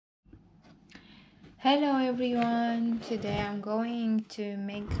Hello everyone, today I'm going to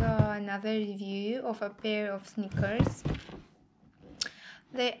make another review of a pair of sneakers.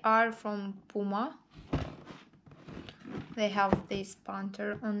 They are from Puma. They have this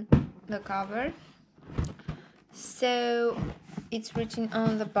panther on the cover. So it's written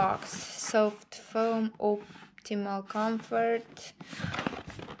on the box, soft foam, optimal comfort.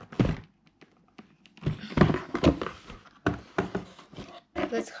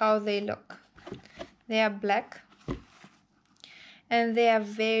 That's how they look. They are black and they are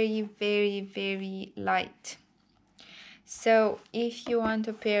very light. So if you want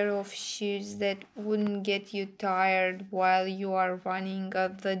a pair of shoes that wouldn't get you tired while you are running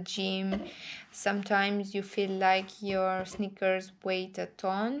at the gym, sometimes you feel like your sneakers weigh a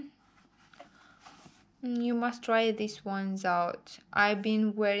ton, you must try these ones out. I've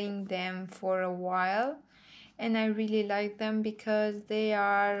been wearing them for a while and I really like them because they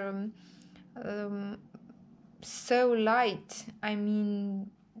are so light. I mean,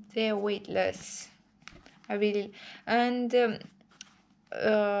 they're weightless. They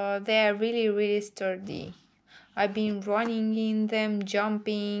are really sturdy. I've been running in them,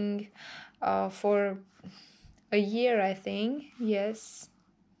 jumping for a year, I think. Yes,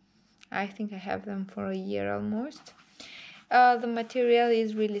 I think I have them for a year almost. The material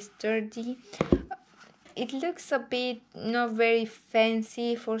is really sturdy. It looks a bit not very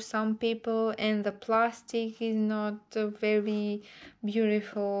fancy for some people, and the plastic is not very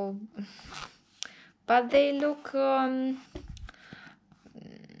beautiful, but they look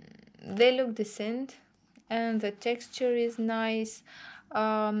decent, and the texture is nice. They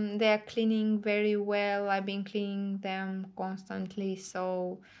are cleaning very well. I've been cleaning them constantly,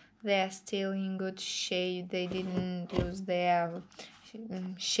 so they are still in good shape. They didn't lose their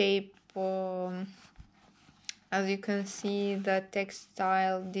shape. As you can see, the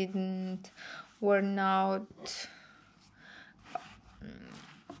textile didn't worn out,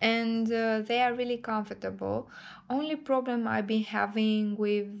 and they are really comfortable. Only problem I've been having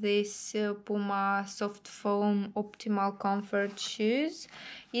with this Puma soft foam optimal comfort shoes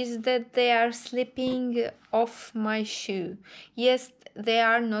is that they are slipping off my shoe. Yes, they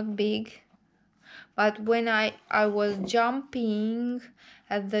are not big, but when I was jumping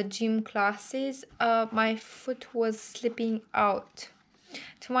at the gym classes, my foot was slipping out.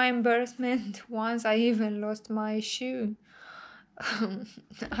 To my embarrassment, once I even lost my shoe.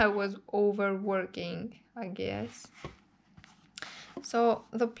 I was overworking, I guess. So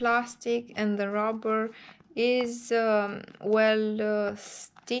the plastic and the rubber is well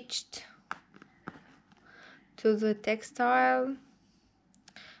stitched to the textile.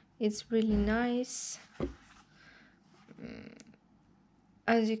 It's really nice.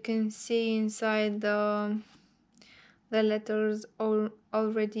 As you can see, inside the letters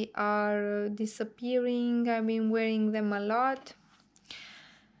already are disappearing. I've been wearing them a lot.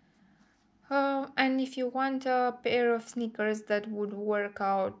 And if you want a pair of sneakers that would work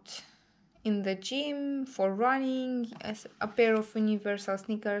out in the gym for running, as a pair of universal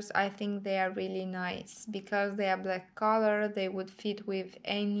sneakers, I think they are really nice because they are black color. They would fit with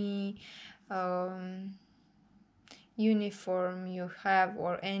any uniform you have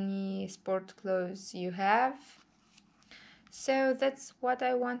or any sport clothes you have. So that's what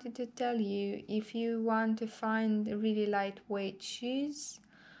I wanted to tell you. If you want to find really lightweight shoes,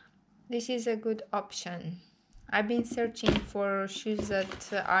 this is a good option. I've been searching for shoes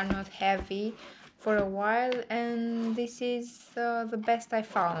that are not heavy for a while, and this is the best I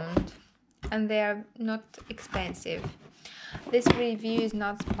found, and they are not expensive. This review is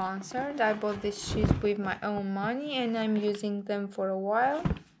not sponsored. I bought these shoes with my own money and I'm using them for a while.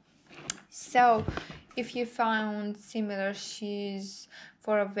 So if you found similar shoes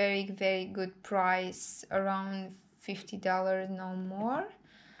for a very good price, around $50, no more,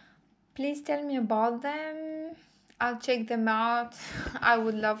 please tell me about them. I'll check them out. I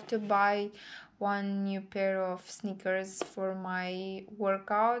would love to buy one new pair of sneakers for my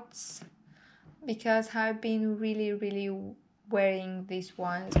workouts because I've been really wearing these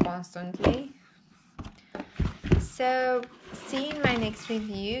ones constantly. So see you in my next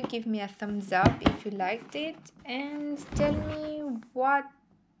review. Give me a thumbs up if you liked it and tell me what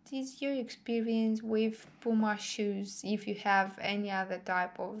is your experience with Puma shoes, if you have any other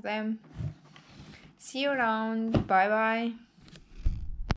type of them. See you around. Bye bye.